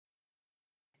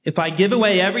If I give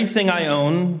away everything I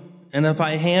own, and if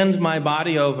I hand my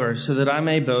body over so that I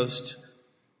may boast,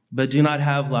 but do not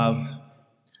have love,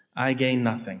 I gain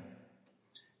nothing.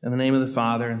 In the name of the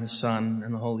Father, and the Son,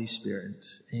 and the Holy Spirit.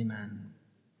 Amen.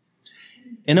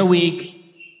 In a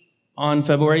week, on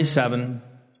February 7,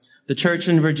 the church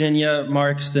in Virginia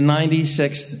marks the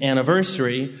 96th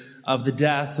anniversary of the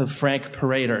death of Frank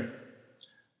Pareter.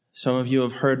 Some of you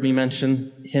have heard me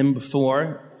mention him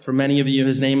before. For many of you,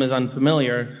 his name is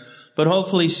unfamiliar, but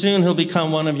hopefully soon he'll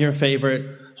become one of your favorite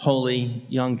holy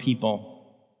young people.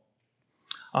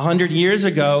 100 years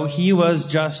ago, he was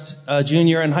just a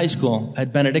junior in high school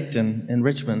at Benedictine in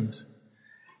Richmond.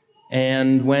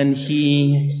 And when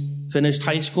he finished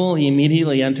high school, he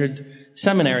immediately entered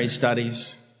seminary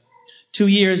studies. 2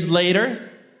 years later,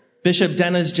 Bishop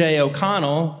Dennis J.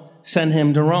 O'Connell sent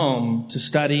him to Rome to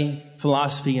study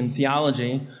philosophy and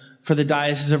theology for the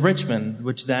Diocese of Richmond,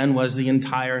 which then was the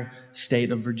entire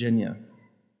state of Virginia.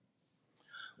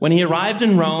 When he arrived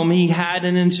in Rome, he had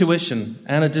an intuition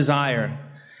and a desire.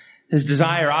 His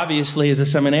desire, obviously, as a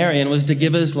seminarian, was to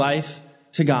give his life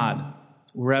to God,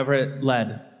 wherever it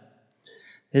led.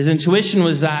 His intuition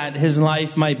was that his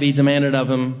life might be demanded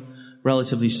of him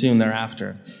relatively soon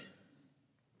thereafter.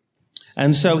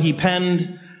 And so he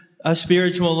penned a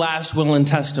spiritual last will and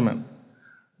testament.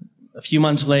 A few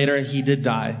months later, he did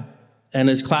die. And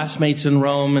his classmates in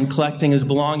Rome, in collecting his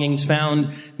belongings,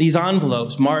 found these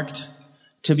envelopes marked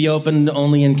to be opened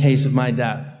only in case of my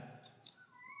death.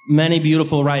 Many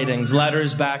beautiful writings,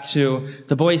 letters back to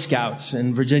the Boy Scouts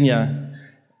in Virginia.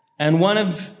 And one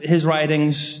of his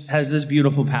writings has this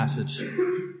beautiful passage.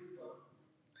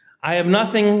 I have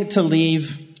nothing to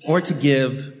leave or to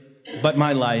give but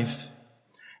my life,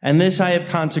 and this I have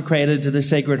consecrated to the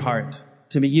Sacred Heart,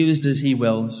 to be used as he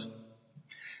wills.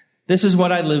 This is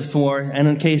what I live for, and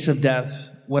in case of death,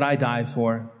 what I die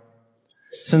for.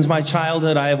 Since my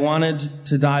childhood, I have wanted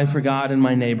to die for God and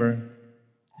my neighbor.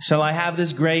 Shall I have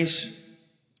this grace?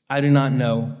 I do not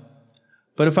know.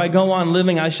 But if I go on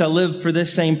living, I shall live for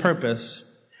this same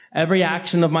purpose. Every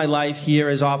action of my life here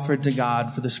is offered to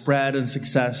God for the spread and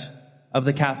success of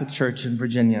the Catholic Church in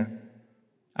Virginia.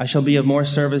 I shall be of more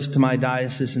service to my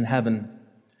diocese in heaven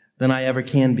than I ever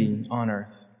can be on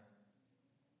earth.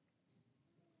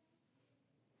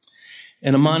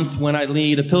 In a month, when I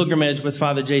lead a pilgrimage with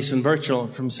Father Jason Burchell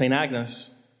from St.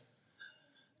 Agnes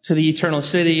to the Eternal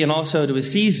City and also to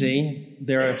Assisi,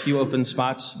 there are a few open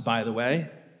spots, by the way,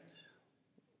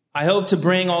 I hope to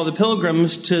bring all the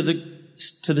pilgrims to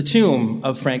the tomb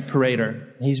of Frank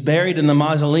Pareter. He's buried in the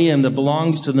mausoleum that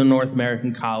belongs to the North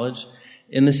American College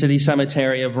in the city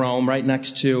cemetery of Rome, right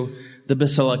next to the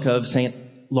Basilica of St.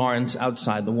 Lawrence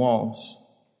outside the walls.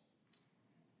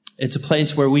 It's a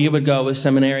place where we would go as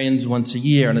seminarians once a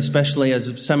year, and especially as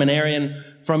a seminarian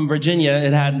from Virginia,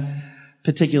 it had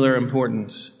particular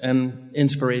importance and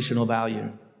inspirational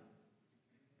value.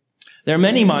 There are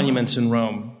many monuments in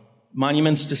Rome,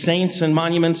 monuments to saints and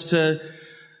monuments to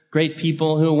great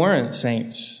people who weren't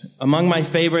saints. Among my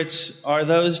favorites are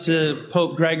those to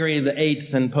Pope Gregory VIII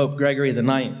and Pope Gregory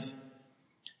IX.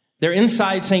 They're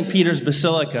inside St. Peter's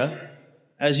Basilica.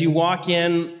 As you walk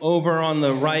in over on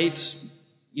the right,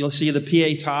 you'll see the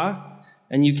Pietà,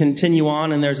 and you continue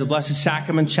on, and there's the Blessed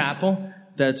Sacrament Chapel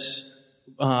that's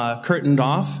curtained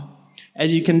off.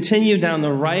 As you continue down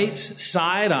the right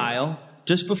side aisle,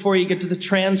 just before you get to the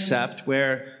transept,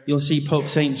 where you'll see Pope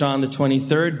St. John the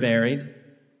 23rd buried,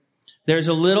 there's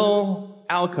a little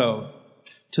alcove.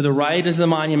 To the right is the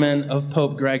monument of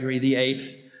Pope Gregory VIII.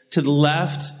 To the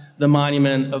left, the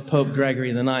monument of Pope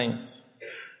Gregory IX.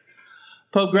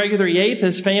 Pope Gregory VIII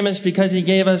is famous because he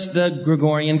gave us the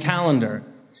Gregorian calendar.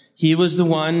 He was the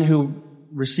one who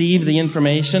received the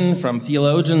information from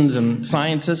theologians and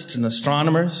scientists and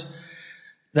astronomers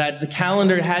that the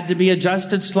calendar had to be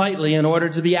adjusted slightly in order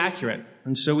to be accurate.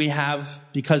 And so we have,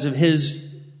 because of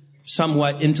his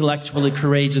somewhat intellectually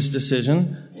courageous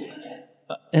decision,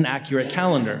 an accurate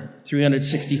calendar,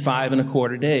 365 and a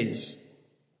quarter days.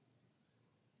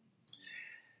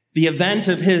 The event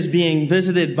of his being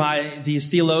visited by these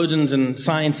theologians and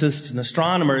scientists and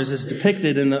astronomers is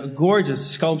depicted in a gorgeous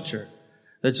sculpture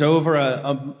that's over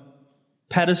a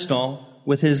pedestal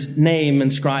with his name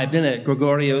inscribed in it,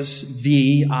 Gregorius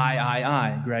VIII,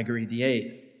 Gregory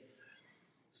VIII.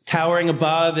 Towering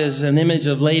above is an image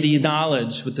of Lady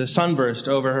Knowledge with the sunburst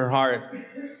over her heart.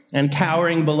 And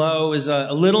cowering below is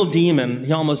a little demon.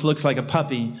 He almost looks like a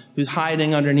puppy who's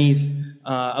hiding underneath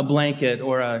a blanket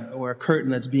or a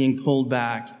curtain that's being pulled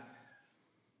back.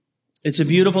 It's a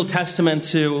beautiful testament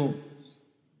to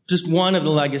just one of the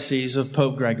legacies of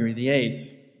Pope Gregory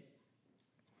VIII.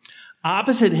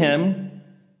 Opposite him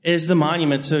is the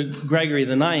monument to Gregory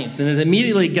the Ninth. And it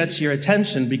immediately gets your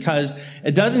attention because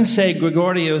it doesn't say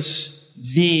Gregorius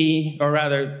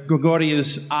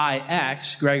Gregorius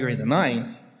IX, Gregory the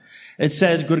Ninth. It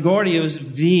says Gregorius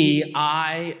VIII,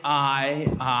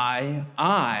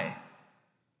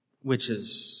 which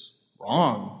is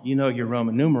wrong. You know your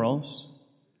Roman numerals.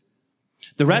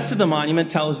 The rest of the monument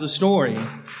tells the story.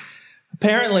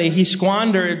 Apparently, he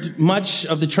squandered much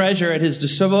of the treasure at his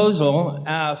disposal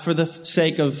for the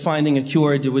sake of finding a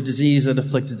cure to a disease that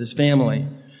afflicted his family.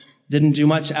 Didn't do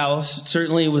much else.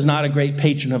 Certainly was not a great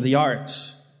patron of the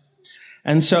arts.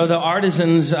 And so the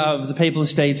artisans of the Papal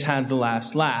Estates had the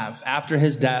last laugh. After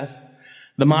his death,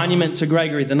 the monument to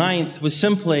Gregory the Ninth was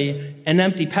simply an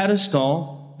empty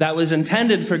pedestal that was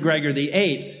intended for Gregory the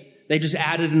Eighth. They just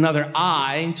added another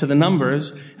I to the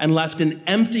numbers and left an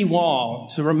empty wall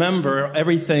to remember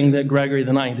everything that Gregory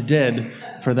the Ninth did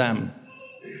for them.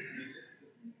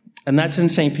 And that's in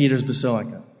St. Peter's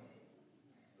Basilica.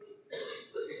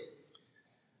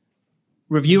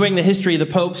 Reviewing the history of the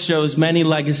popes shows many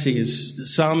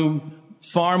legacies, some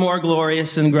far more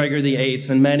glorious than Gregory the Eighth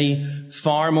and many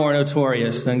far more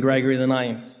notorious than Gregory the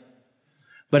Ninth.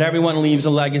 But everyone leaves a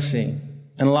legacy.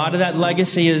 And a lot of that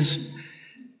legacy is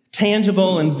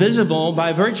tangible and visible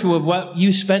by virtue of what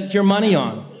you spent your money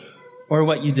on or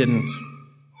what you didn't.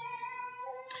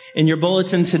 In your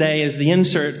bulletin today is the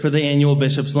insert for the annual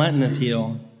Bishop's Lenten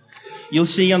Appeal. You'll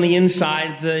see on the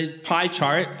inside the pie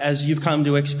chart, as you've come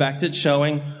to expect it,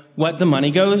 showing what the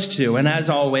money goes to. And as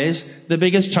always, the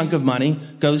biggest chunk of money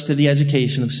goes to the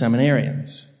education of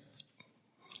seminarians.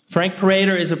 Frank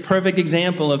Pareter is a perfect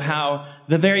example of how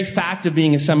the very fact of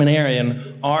being a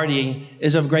seminarian already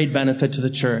is of great benefit to the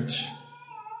church.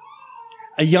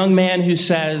 A young man who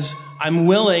says, I'm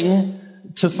willing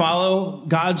to follow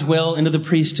God's will into the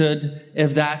priesthood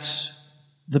if that's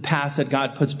the path that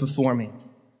God puts before me.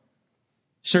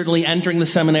 Certainly entering the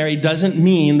seminary doesn't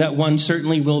mean that one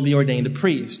certainly will be ordained a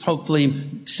priest.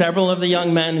 Hopefully several of the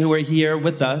young men who are here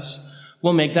with us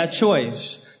will make that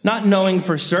choice. Not knowing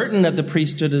for certain that the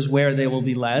priesthood is where they will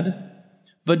be led,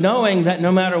 but knowing that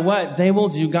no matter what, they will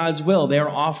do God's will. They are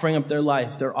offering up their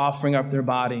life. They're offering up their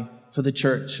body for the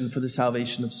church and for the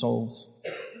salvation of souls.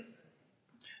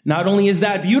 Not only is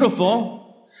that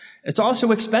beautiful, it's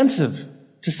also expensive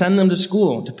to send them to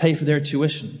school, to pay for their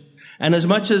tuition. And as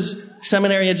much as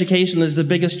seminary education is the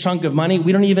biggest chunk of money,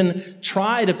 we don't even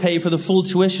try to pay for the full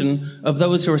tuition of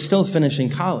those who are still finishing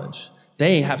college.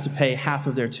 They have to pay half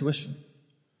of their tuition.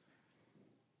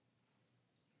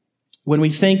 When we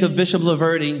think of Bishop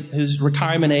Laverty, whose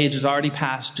retirement age has already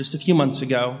passed just a few months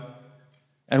ago,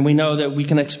 and we know that we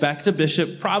can expect a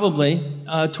bishop probably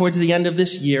towards the end of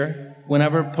this year,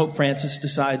 whenever Pope Francis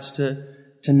decides to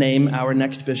name our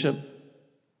next bishop,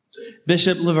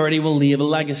 Bishop Laverty will leave a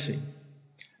legacy.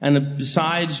 And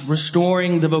besides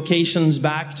restoring the vocations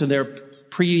back to their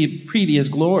previous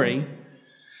glory,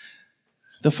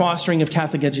 the fostering of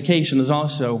Catholic education is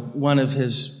also one of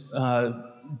his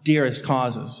dearest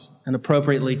causes. And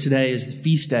appropriately, today is the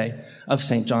feast day of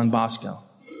St. John Bosco.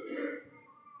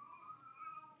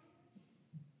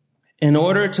 In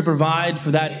order to provide for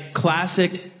that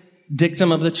classic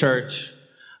dictum of the church,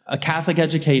 a Catholic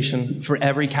education for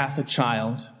every Catholic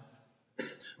child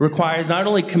requires not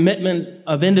only commitment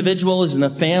of individuals and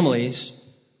of families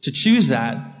to choose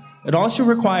that, it also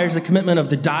requires the commitment of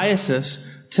the diocese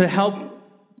to help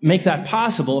make that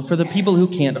possible for the people who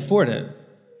can't afford it.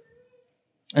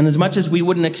 And as much as we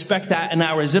wouldn't expect that in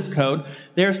our zip code,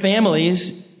 there are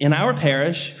families in our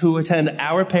parish who attend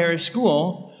our parish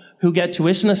school who get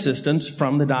tuition assistance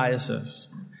from the diocese.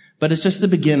 But it's just the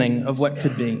beginning of what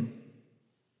could be.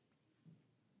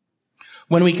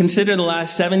 When we consider the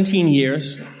last 17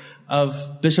 years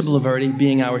of Bishop Laverty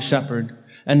being our shepherd,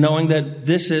 and knowing that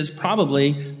this is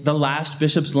probably the last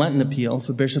Bishop's Lenten Appeal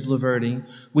for Bishop Laverty,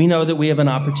 we know that we have an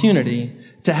opportunity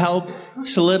to help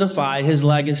solidify his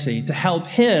legacy, to help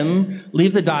him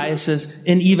leave the diocese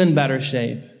in even better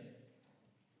shape.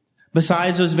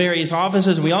 Besides those various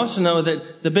offices, we also know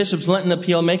that the Bishop's Lenten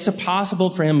Appeal makes it possible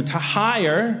for him to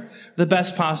hire the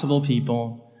best possible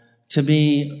people to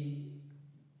be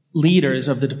leaders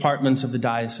of the departments of the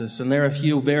diocese. And there are a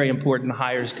few very important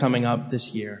hires coming up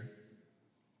this year.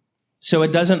 So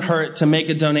it doesn't hurt to make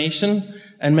a donation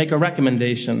and make a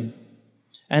recommendation.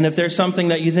 And if there's something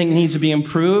that you think needs to be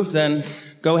improved, then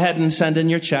go ahead and send in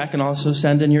your check and also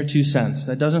send in your 2 cents.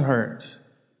 That doesn't hurt.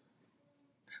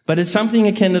 But it's something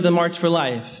akin to the March for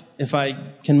Life, if I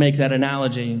can make that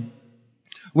analogy,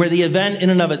 where the event in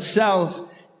and of itself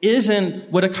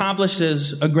isn't what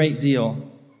accomplishes a great deal.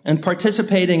 And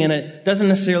participating in it doesn't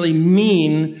necessarily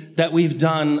mean that we've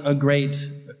done a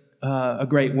great a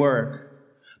great work,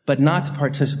 but not to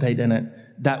participate in it,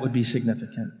 that would be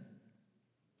significant.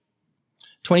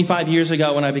 25 years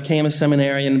ago, when I became a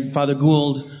seminarian, Father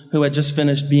Gould, who had just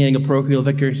finished being a parochial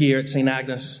vicar here at St.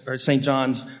 Agnes, or St.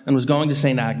 John's, and was going to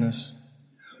St. Agnes,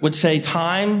 would say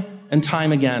time and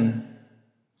time again,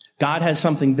 God has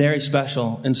something very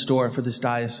special in store for this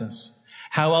diocese.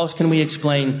 How else can we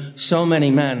explain so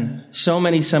many men, so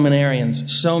many seminarians,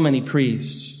 so many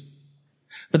priests?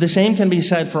 But the same can be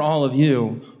said for all of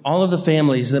you, all of the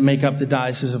families that make up the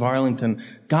Diocese of Arlington.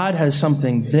 God has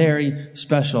something very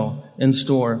special in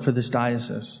store for this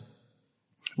diocese,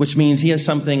 which means he has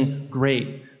something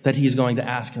great that he's going to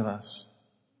ask of us.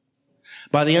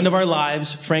 By the end of our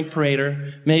lives, Frank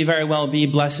Prater may very well be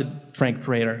Blessed Frank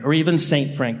Prater, or even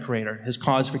Saint Frank Prater. His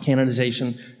cause for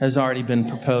canonization has already been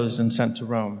proposed and sent to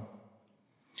Rome.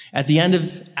 At the end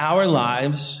of our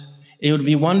lives, it would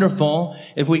be wonderful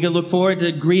if we could look forward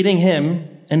to greeting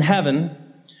him in heaven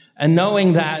and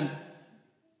knowing that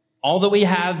all that we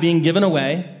have being given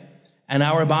away and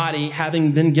our body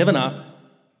having been given up,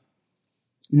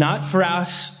 not for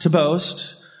us to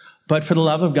boast, but for the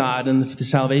love of God and for the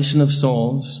salvation of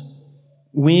souls,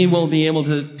 we will be able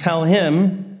to tell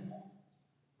him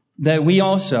that we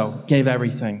also gave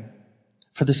everything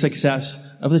for the success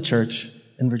of the church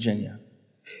in Virginia.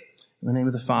 In the name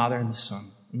of the Father and the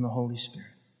Son and the Holy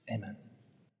Spirit. Amen.